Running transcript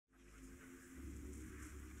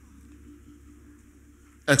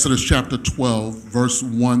Exodus chapter 12, verse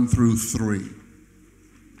 1 through 3.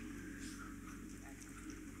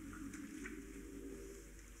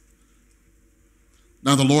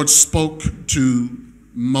 Now the Lord spoke to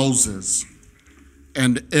Moses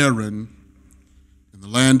and Aaron in the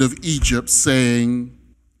land of Egypt, saying,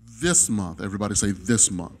 this month, everybody say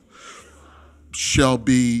this month, shall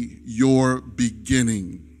be your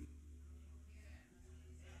beginning.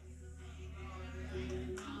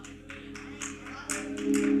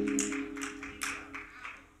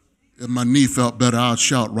 If my knee felt better, I'd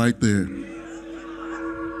shout right there.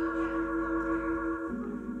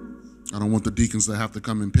 I don't want the deacons to have to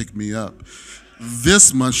come and pick me up.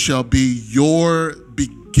 This month shall be your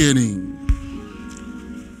beginning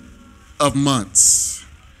of months.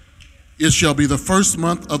 It shall be the first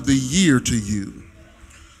month of the year to you.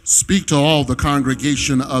 Speak to all the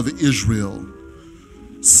congregation of Israel,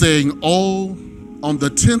 saying, oh, on the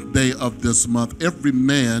 10th day of this month, every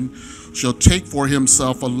man shall take for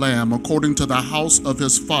himself a lamb according to the house of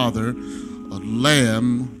his father, a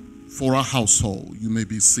lamb for a household. You may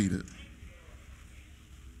be seated.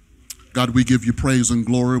 God, we give you praise and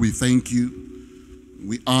glory. We thank you.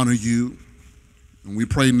 We honor you. And we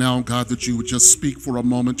pray now, God, that you would just speak for a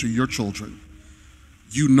moment to your children.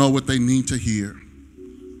 You know what they need to hear.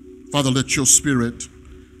 Father, let your spirit,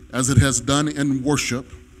 as it has done in worship,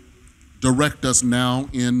 direct us now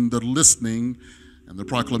in the listening and the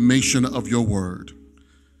proclamation of your word.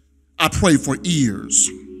 I pray for ears,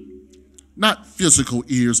 not physical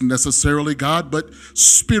ears necessarily, God, but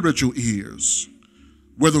spiritual ears,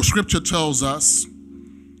 where the scripture tells us,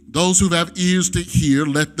 those who have ears to hear,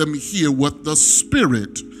 let them hear what the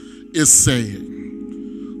Spirit is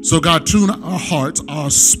saying. So God, tune our hearts, our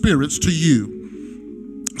spirits to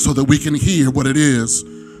you, so that we can hear what it is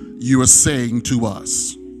you are saying to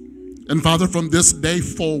us. And Father, from this day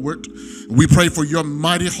forward, we pray for your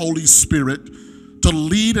mighty Holy Spirit to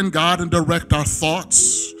lead and guide and direct our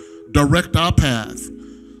thoughts, direct our path,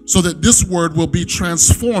 so that this word will be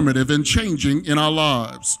transformative and changing in our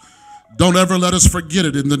lives. Don't ever let us forget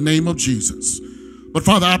it in the name of Jesus. But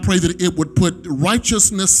Father, I pray that it would put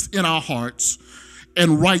righteousness in our hearts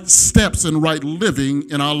and right steps and right living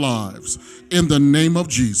in our lives. In the name of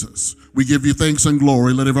Jesus, we give you thanks and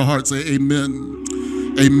glory. Let every heart say amen,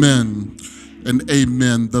 amen, and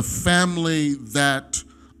amen. The family that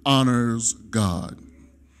honors God.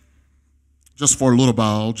 Just for a little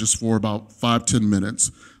while, just for about 5-10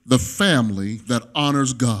 minutes, the family that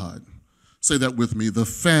honors God. Say that with me, the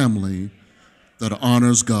family that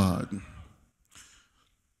honors God.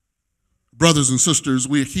 Brothers and sisters,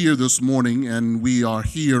 we're here this morning, and we are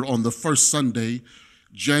here on the first Sunday,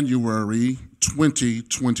 January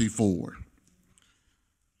 2024.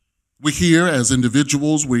 We're here as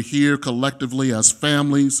individuals, we're here collectively as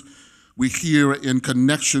families, we're here in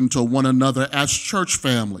connection to one another as church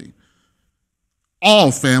family.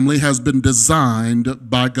 All family has been designed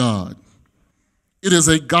by God. It is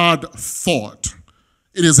a God thought.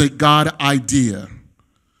 It is a God idea.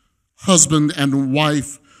 Husband and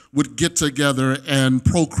wife would get together and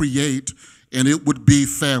procreate, and it would be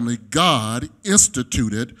family. God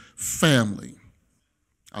instituted family.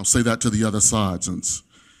 I'll say that to the other side, since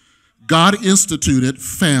God instituted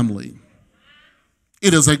family.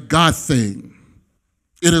 It is a God thing.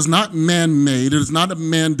 It is not man-made. It is not a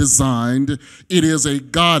man-designed. It is a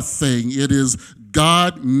God thing. It is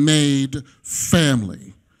God-made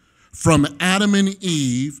family. From Adam and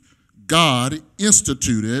Eve, God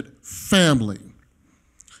instituted family.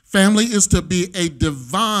 Family is to be a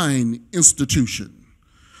divine institution,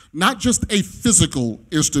 not just a physical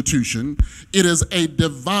institution. It is a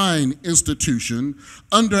divine institution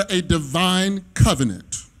under a divine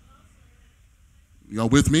covenant. Y'all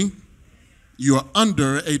with me? You are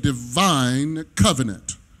under a divine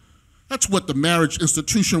covenant. That's what the marriage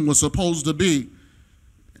institution was supposed to be.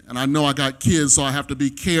 And I know I got kids, so I have to be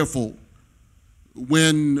careful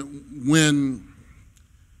when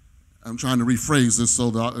I'm trying to rephrase this so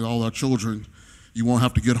that all our children, you won't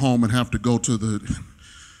have to get home and have to go to the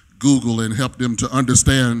Google and help them to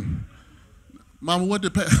understand. Mama, what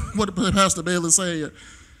did Pastor Bailey say?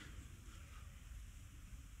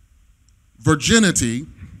 Virginity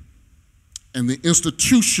and the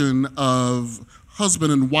institution of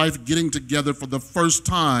husband and wife getting together for the first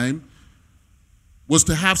time was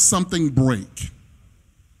to have something break.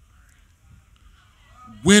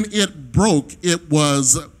 When it broke, it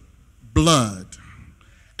was blood,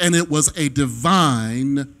 and it was a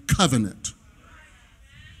divine covenant.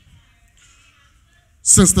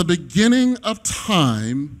 Since the beginning of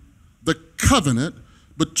time, the covenant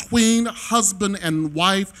between husband and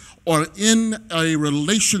wife or in a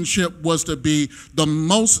relationship was to be the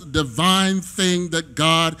most divine thing that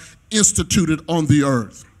God instituted on the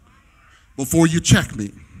earth. Before you check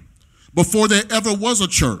me, before there ever was a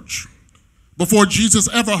church, before Jesus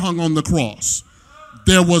ever hung on the cross,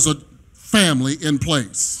 there was a family in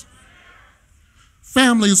place.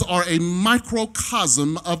 Families are a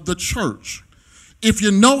microcosm of the church. If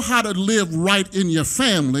you know how to live right in your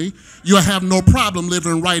family, you'll have no problem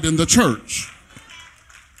living right in the church.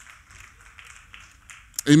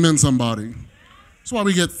 Amen, somebody. That's why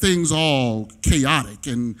we get things all chaotic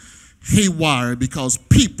and haywire, because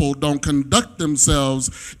people don't conduct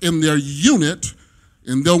themselves in their unit,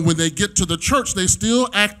 and then when they get to the church, they still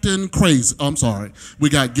acting crazy. I'm sorry, we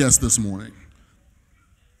got guests this morning.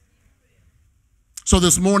 So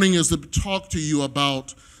this morning is to talk to you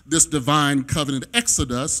about this divine covenant.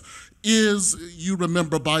 Exodus is, you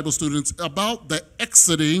remember, Bible students, about the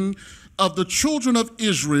exiting of the children of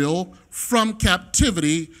Israel from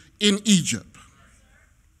captivity in Egypt.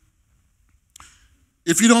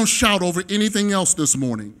 If you don't shout over anything else this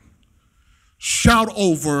morning, shout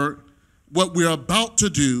over what we're about to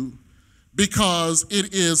do, because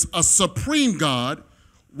it is a supreme God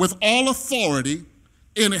with all authority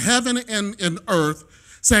in heaven and in earth,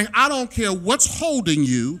 saying, I don't care what's holding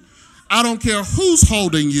you, I don't care who's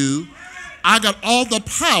holding you, I got all the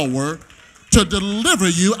power to deliver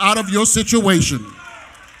you out of your situation.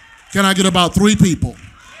 Can I get about 3 people?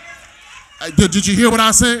 Did you hear what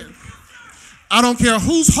I said? I don't care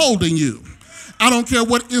who's holding you. I don't care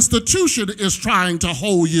what institution is trying to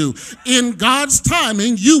hold you. In God's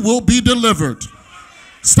timing, you will be delivered.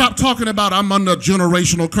 Stop talking about I'm under a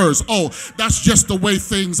generational curse. Oh, that's just the way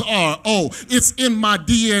things are. Oh, it's in my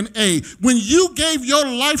DNA. When you gave your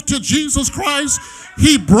life to Jesus Christ,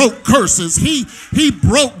 he broke curses. He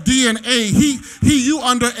broke DNA. You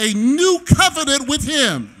under a new covenant with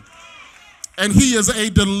him. And he is a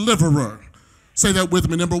deliverer. Say that with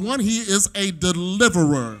me. Number 1, he is a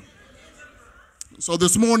deliverer. So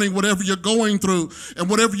this morning, whatever you're going through and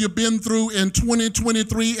whatever you've been through in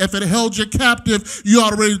 2023, if it held you captive, you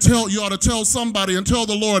ought to tell somebody and tell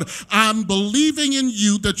the Lord, I'm believing in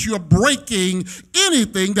you that you're breaking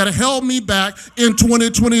anything that held me back in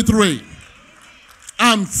 2023.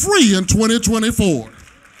 I'm free in 2024.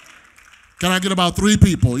 Can I get about 3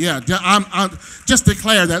 people? Yeah, I'm just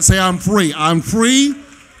declare that. Say, I'm free. I'm free.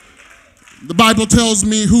 The Bible tells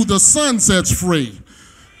me who the Son sets free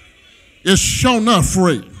is shown up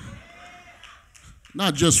free.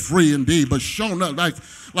 Not just free indeed, but shown up.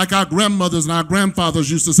 Like our grandmothers and our grandfathers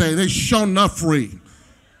used to say, they shown up free.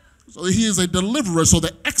 So he is a deliverer. So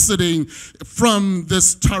the exiting from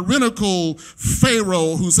this tyrannical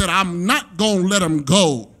Pharaoh who said, I'm not going to let him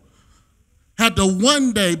go, had to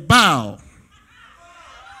one day bow.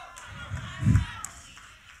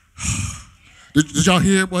 Did y'all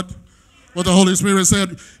hear what the Holy Spirit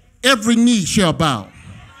said? Every knee shall bow.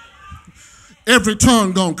 Every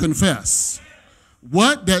tongue gonna confess.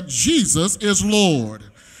 What? That Jesus is Lord.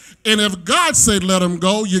 And if God said let him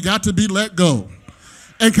go, you got to be let go.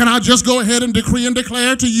 And can I just go ahead and decree and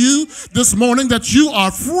declare to you this morning that you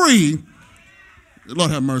are free?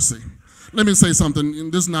 Lord have mercy. Let me say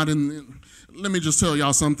something. This is not in. Let me just tell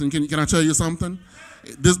y'all something. Can I tell you something?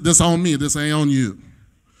 This on me. This ain't on you.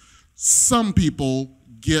 Some people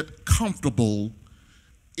get comfortable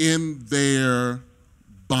in their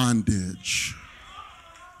bondage.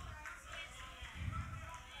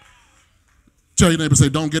 Tell your neighbor, say,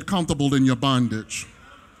 don't get comfortable in your bondage.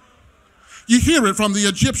 You hear it from the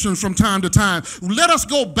Egyptians from time to time. Let us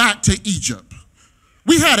go back to Egypt.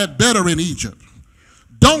 We had it better in Egypt.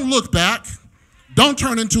 Don't look back. Don't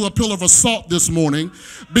turn into a pillar of salt this morning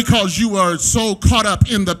because you are so caught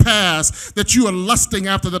up in the past that you are lusting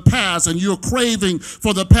after the past and you're craving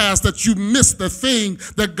for the past that you miss the thing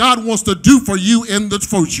that God wants to do for you in the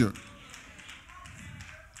future.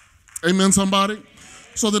 Amen, somebody?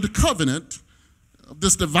 So that the covenant of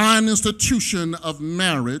this divine institution of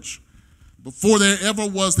marriage, before there ever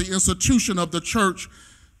was the institution of the church,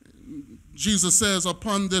 Jesus says,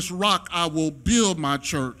 upon this rock I will build my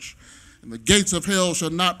church, and the gates of hell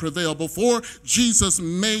shall not prevail. Before Jesus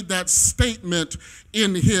made that statement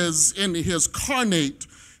in his carnate,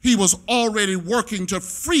 he was already working to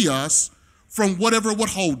free us from whatever would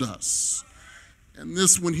hold us. And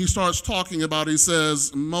this, when he starts talking about, he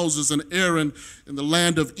says, Moses and Aaron in the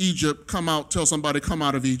land of Egypt, come out, tell somebody, come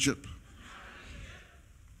out of Egypt.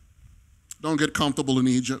 Don't get comfortable in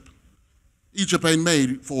Egypt. Egypt ain't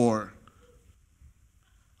made for,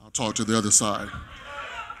 I'll talk to the other side.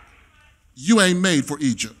 You ain't made for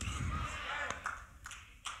Egypt.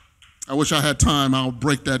 I wish I had time, I'll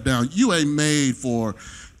break that down. You ain't made for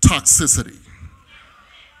toxicity.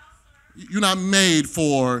 You're not made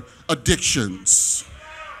for addictions.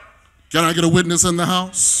 Can I get a witness in the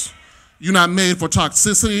house? You're not made for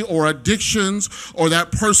toxicity or addictions or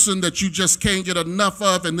that person that you just can't get enough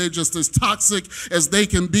of and they're just as toxic as they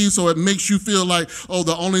can be, so it makes you feel like, oh,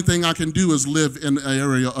 the only thing I can do is live in an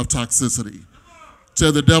area of toxicity.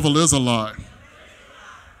 Tell the devil is a lie.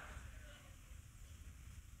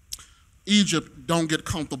 Egypt, don't get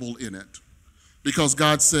comfortable in it, because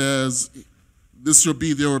God says this shall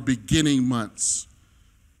be their beginning months.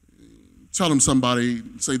 Tell them, somebody,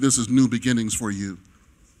 say, this is new beginnings for you.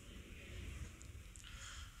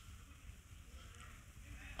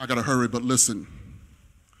 I got to hurry, but listen.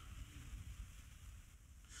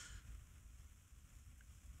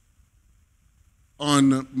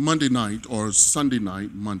 On Monday night, or Sunday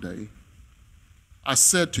night, Monday, I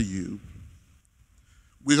said to you,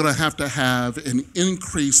 we're going to have an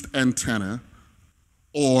increased antenna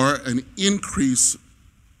or an increased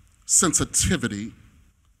sensitivity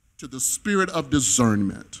to the spirit of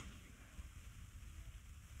discernment.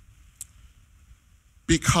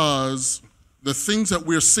 Because the things that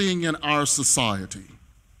we're seeing in our society,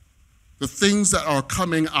 the things that are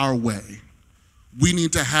coming our way, we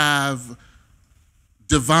need to have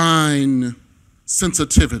divine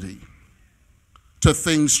sensitivity to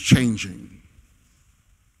things changing,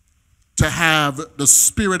 to have the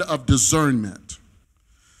spirit of discernment,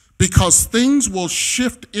 because things will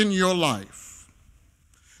shift in your life.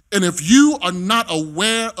 And if you are not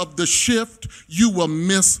aware of the shift, you will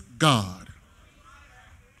miss God.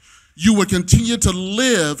 You will continue to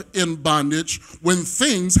live in bondage when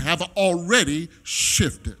things have already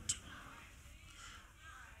shifted.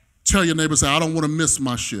 Tell your neighbor, say, I don't want to miss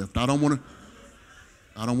my shift. I don't want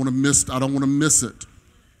to miss it.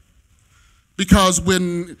 Because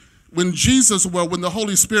when the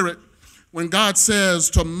Holy Spirit, when God says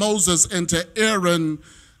to Moses and to Aaron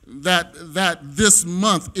that this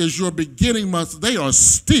month is your beginning month, they are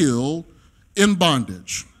still in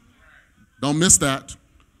bondage. Don't miss that.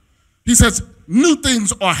 He says, new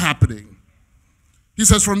things are happening. He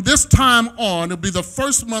says, from this time on, it'll be the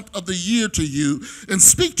first month of the year to you, and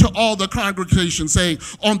speak to all the congregation, saying,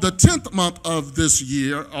 on the 10th month of this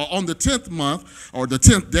year, or on the 10th month, or the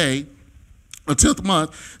 10th day, the 10th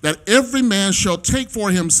month, that every man shall take for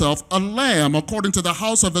himself a lamb according to the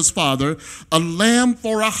house of his father, a lamb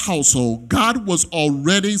for a household. God was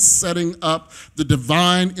already setting up the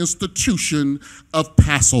divine institution of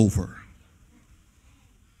Passover.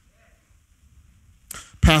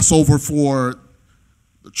 Passover for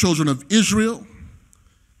the children of Israel.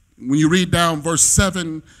 When you read down verse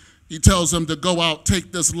 7, he tells them to go out,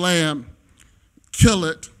 take this lamb, kill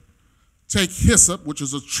it, take hyssop, which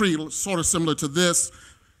is a tree sort of similar to this,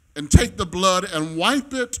 and take the blood and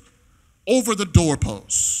wipe it over the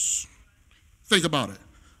doorposts. Think about it.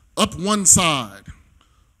 Up one side,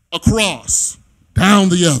 across, down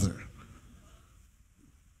the other.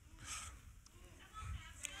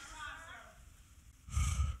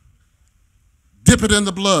 Dip it in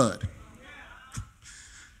the blood.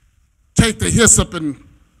 Take the hyssop and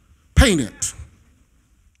paint it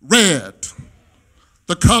red,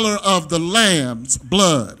 the color of the lamb's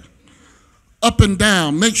blood, up and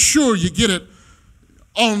down. Make sure you get it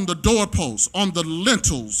on the doorposts, on the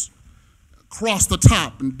lintels, across the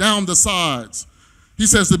top and down the sides. He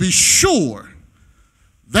says to be sure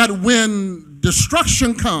that when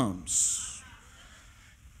destruction comes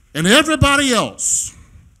and everybody else,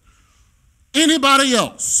 anybody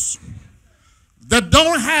else that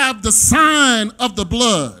don't have the sign of the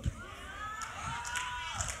blood,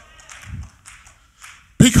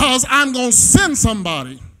 because I'm going to send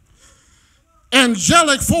somebody,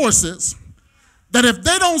 angelic forces, that if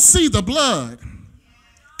they don't see the blood,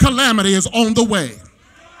 calamity is on the way.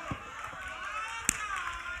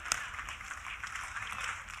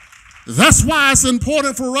 That's why it's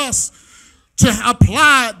important for us to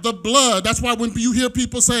apply the blood. That's why when you hear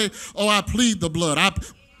people say, oh, I plead the blood.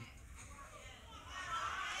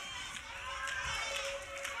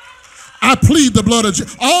 I plead the blood of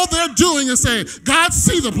Jesus. All they're doing is saying, God,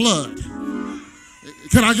 see the blood.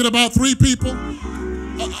 Can I get about 3 people?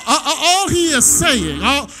 All he is saying,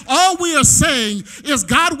 all we are saying is,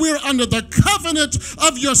 God, we're under the covenant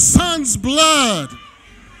of your son's blood.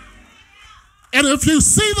 And if you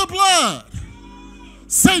see the blood,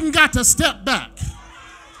 Satan got to step back.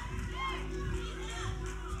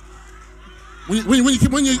 When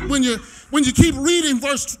you keep reading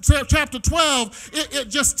chapter 12, it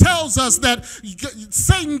just tells us that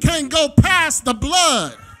Satan can't go past the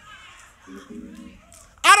blood.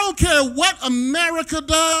 I don't care what America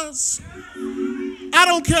does. I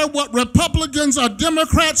don't care what Republicans or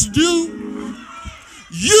Democrats do.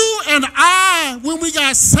 You and I, when we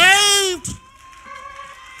got saved,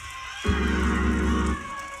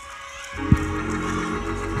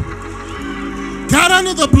 got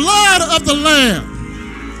under the blood of the Lamb.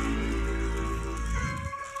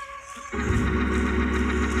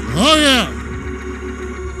 Oh, yeah.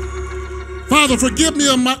 Father, forgive me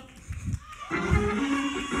of my...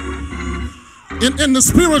 In the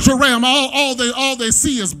spiritual realm, all they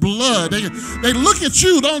see is blood. They look at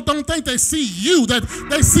you, don't think they see you, that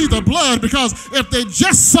they see the blood, because if they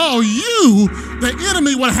just saw you, the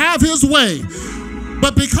enemy would have his way.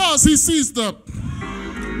 But because he sees over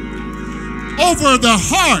the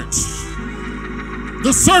heart,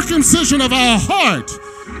 the circumcision of our heart,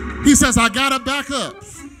 he says, I gotta back up.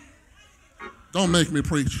 Don't make me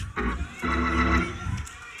preach.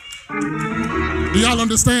 Do y'all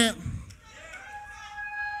understand?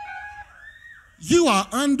 You are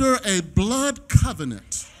under a blood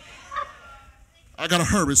covenant. I gotta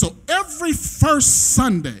hurry. So every first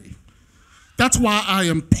Sunday, that's why I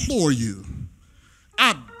implore you,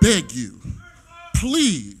 I beg you,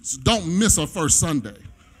 please don't miss a first Sunday,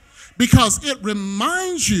 because it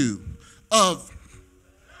reminds you of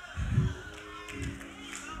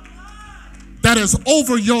that is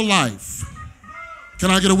over your life. Can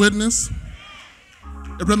I get a witness?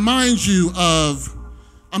 It reminds you of,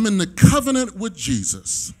 I'm in the covenant with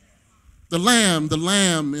Jesus. The lamb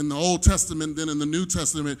in the Old Testament, then in the New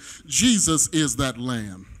Testament, Jesus is that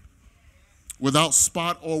lamb without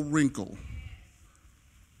spot or wrinkle.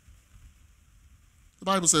 The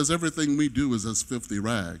Bible says everything we do is as filthy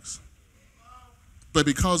rags. But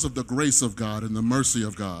because of the grace of God and the mercy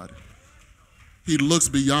of God, he looks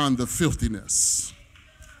beyond the filthiness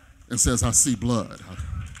and says, I see blood.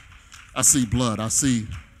 I see blood. I see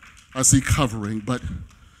covering. But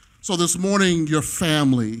so this morning, your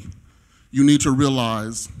family, you need to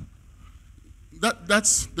realize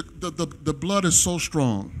that's the blood is so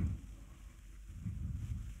strong.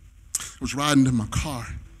 I was riding in my car.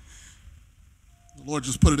 The Lord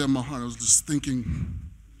just put it in my heart. I was just thinking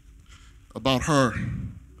about her,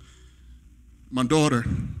 my daughter.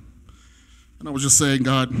 And I was just saying,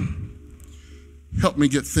 God, help me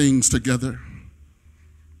get things together.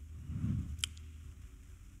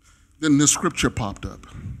 Then this scripture popped up.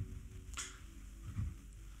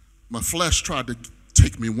 My flesh tried to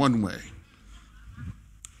take me one way,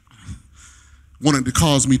 wanted to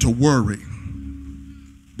cause me to worry.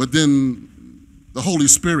 But then the Holy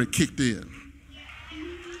Spirit kicked in,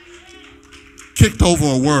 kicked over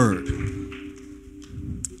a word.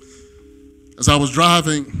 As I was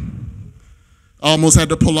driving, I almost had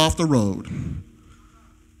to pull off the road,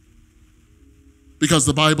 because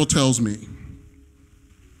the Bible tells me,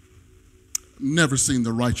 never seen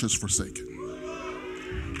the righteous forsaken.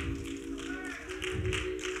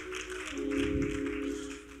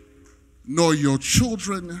 Nor your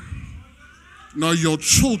children, nor your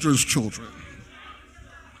children's children.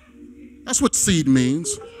 That's what seed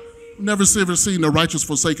means. Never ever seen the righteous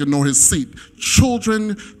forsaken, nor his seed.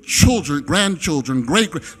 Children, grandchildren,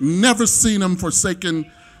 never seen them forsaken,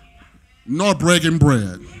 nor breaking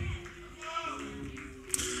bread.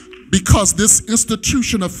 Because this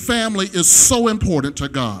institution of family is so important to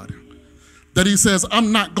God that he says,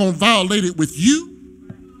 I'm not going to violate it with you.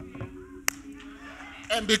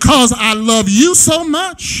 And because I love you so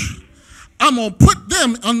much, I'm going to put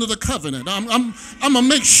them under the covenant. I'm going to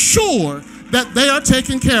make sure that they are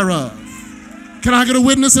taken care of. Can I get a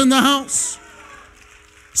witness in the house?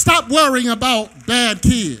 Stop worrying about bad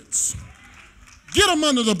kids. Get them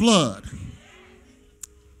under the blood.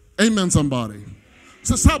 Amen, somebody.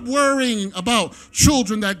 So stop worrying about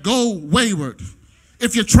children that go wayward.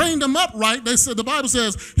 If you trained them up right, the Bible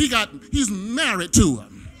says he's married to them.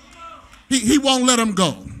 He won't let them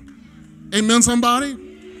go. Amen, somebody?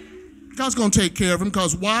 God's going to take care of him,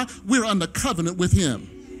 because why? We're under covenant with him.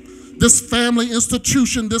 This family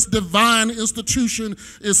institution, this divine institution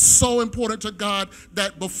is so important to God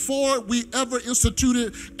that before we ever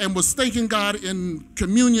instituted and was thanking God in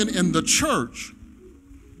communion in the church,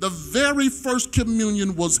 the very first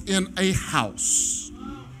communion was in a house,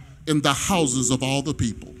 in the houses of all the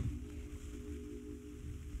people.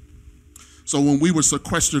 So when we were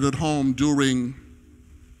sequestered at home during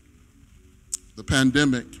the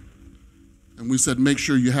pandemic, and we said, make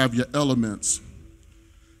sure you have your elements,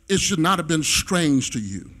 it should not have been strange to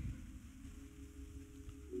you,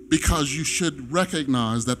 because you should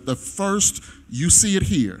recognize that the first, you see it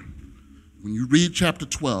here, when you read chapter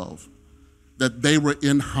 12, that they were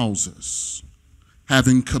in houses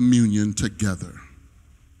having communion together.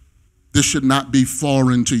 This should not be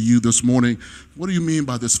foreign to you this morning. What do you mean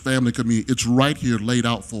by this family community? It's right here laid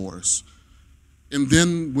out for us. And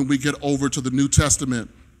then when we get over to the New Testament,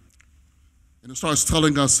 and it starts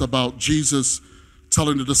telling us about Jesus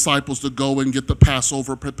telling the disciples to go and get the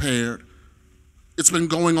Passover prepared. It's been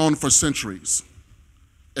going on for centuries.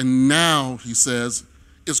 And now, he says,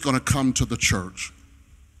 it's going to come to the church,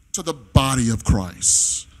 to the body of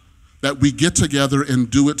Christ, that we get together and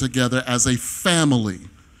do it together as a family.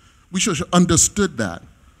 We should have understood that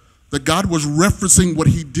God was referencing what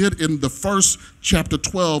he did in the first chapter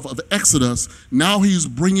 12 of Exodus. Now he's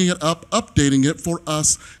bringing it up, updating it for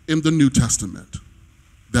us in the New Testament,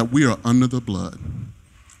 that we are under the blood.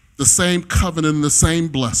 The same covenant and the same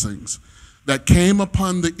blessings that came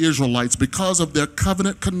upon the Israelites because of their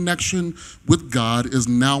covenant connection with God is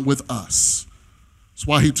now with us. That's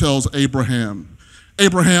why he tells Abraham,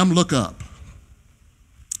 Abraham, look up.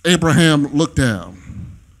 Abraham, look down.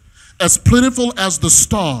 As plentiful as the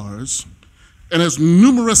stars and as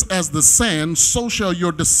numerous as the sand, so shall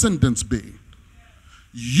your descendants be.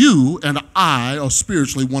 You and I are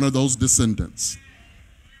spiritually one of those descendants.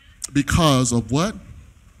 Because of what?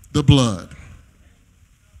 The blood.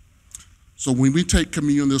 So when we take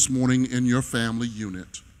communion this morning in your family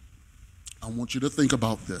unit, I want you to think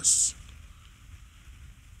about this.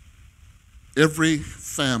 Every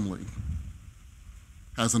family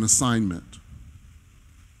has an assignment.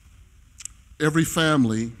 Every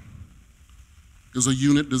family is a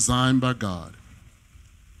unit designed by God.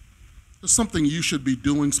 There's something you should be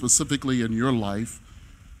doing specifically in your life,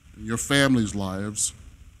 in your family's lives,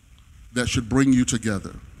 that should bring you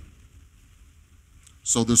together.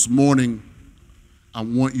 So this morning, I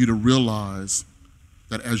want you to realize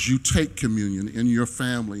that as you take communion in your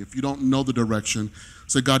family, if you don't know the direction,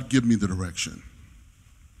 say, God, give me the direction.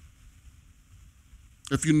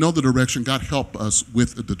 If you know the direction, God, help us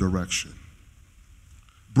with the direction.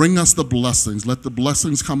 Bring us the blessings. Let the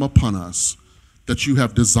blessings come upon us that you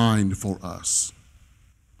have designed for us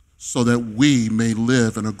so that we may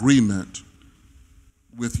live in agreement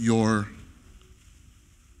with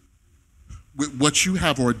what you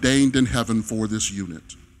have ordained in heaven for this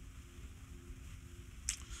unit.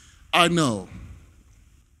 I know,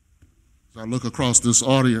 as I look across this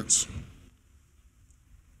audience,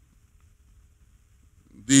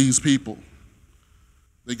 these people,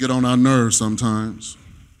 they get on our nerves sometimes.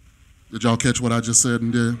 Did y'all catch what I just said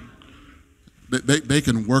and did? They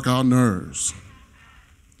can work our nerves.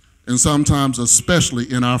 And sometimes,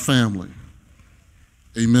 especially in our family.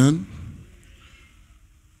 Amen?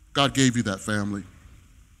 God gave you that family.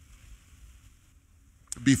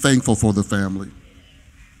 Be thankful for the family.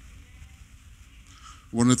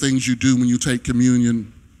 One of the things you do when you take communion,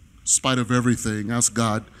 in spite of everything, ask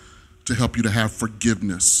God to help you to have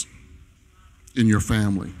forgiveness in your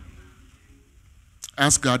family.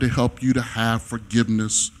 Ask God to help you to have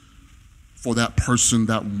forgiveness for that person,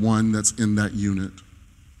 that one that's in that unit.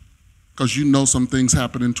 Because you know some things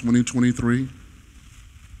happen in 2023.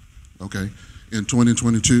 Okay, in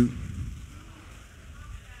 2022.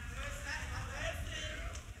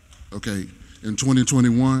 Okay, in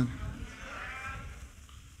 2021.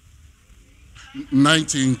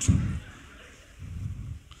 19.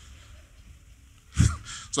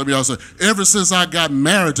 Some of y'all say, ever since I got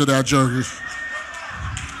married to that joker.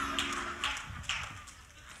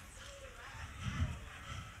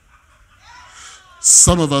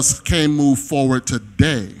 Some of us can't move forward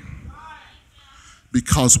today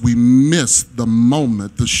because we missed the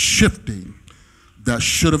moment, the shifting that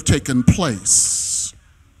should have taken place,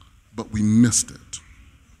 but we missed it.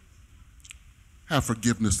 Have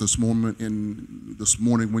forgiveness this morning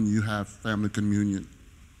when you have family communion.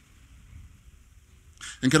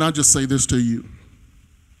 And can I just say this to you?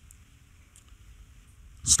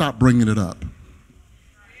 Stop bringing it up.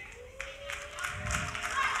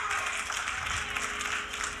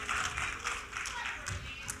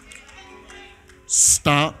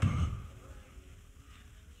 Stop.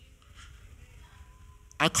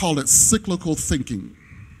 I call it cyclical thinking.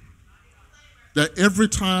 That every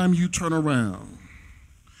time you turn around,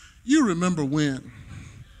 you remember when.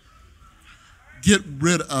 Get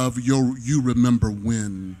rid of your you remember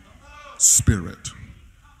when spirit.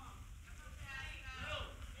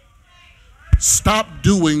 Stop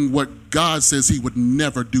doing what God says he would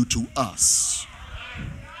never do to us.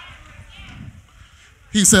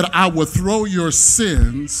 He said, I will throw your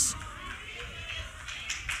sins.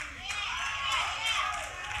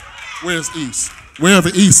 Where's east? Wherever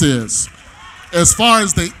east is. As far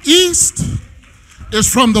as the east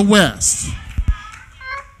is from the west.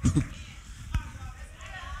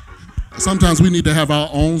 Sometimes we need to have our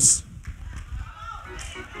own.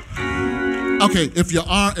 Okay, if your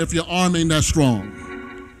arm ain't that strong,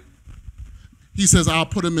 he says, I'll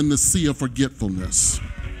put him in the sea of forgetfulness.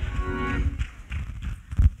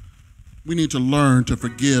 We need to learn to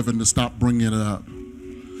forgive and to stop bringing it up.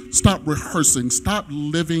 Stop rehearsing. Stop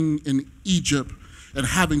living in Egypt and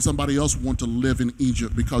having somebody else want to live in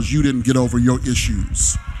Egypt because you didn't get over your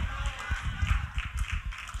issues.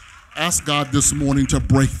 Ask God this morning to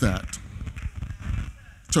break that,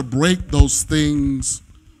 to break those things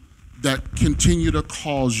that continue to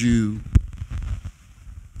cause you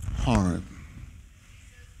harm,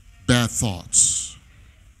 bad thoughts.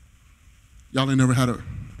 Y'all ain't never had a,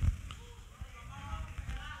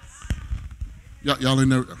 y'all ain't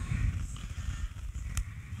never,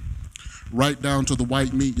 right down to the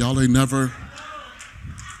white meat, y'all ain't never,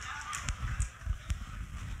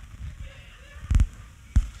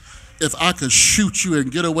 if I could shoot you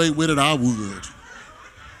and get away with it, I would.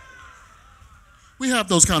 We have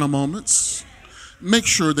those kind of moments. Make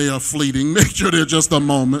sure they are fleeting. Make sure they're just a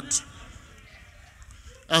moment.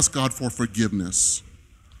 Ask God for forgiveness.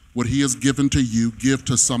 What he has given to you, give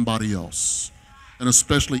to somebody else, and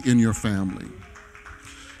especially in your family.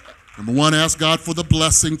 Number one, ask God for the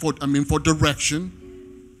blessing, for direction.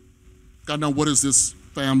 God, now what is this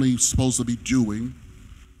family supposed to be doing?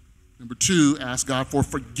 Number two, ask God for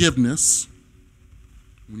forgiveness.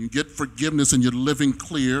 When you get forgiveness and you're living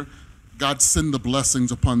clear, God, send the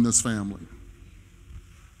blessings upon this family.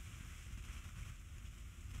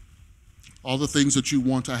 All the things that you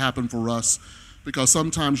want to happen for us, because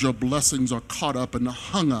sometimes your blessings are caught up and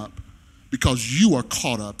hung up because you are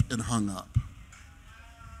caught up and hung up.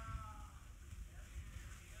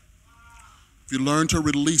 If you learn to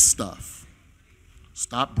release stuff,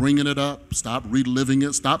 stop bringing it up, stop reliving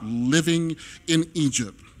it, stop living in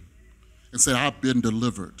Egypt and say, I've been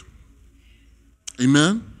delivered.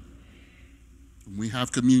 Amen? When we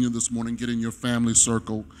have communion this morning, get in your family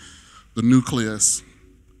circle, the nucleus.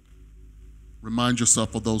 Remind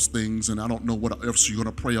yourself of those things, and I don't know what else you're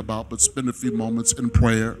going to pray about, but spend a few moments in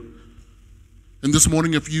prayer. And this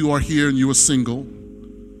morning, if you are here and you are single,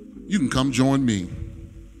 you can come join me.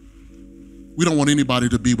 We don't want anybody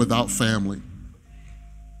to be without family.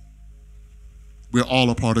 We're all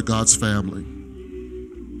a part of God's family.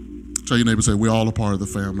 Tell your neighbor, say, we're all a part of the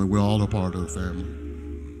family. We're all a part of the family.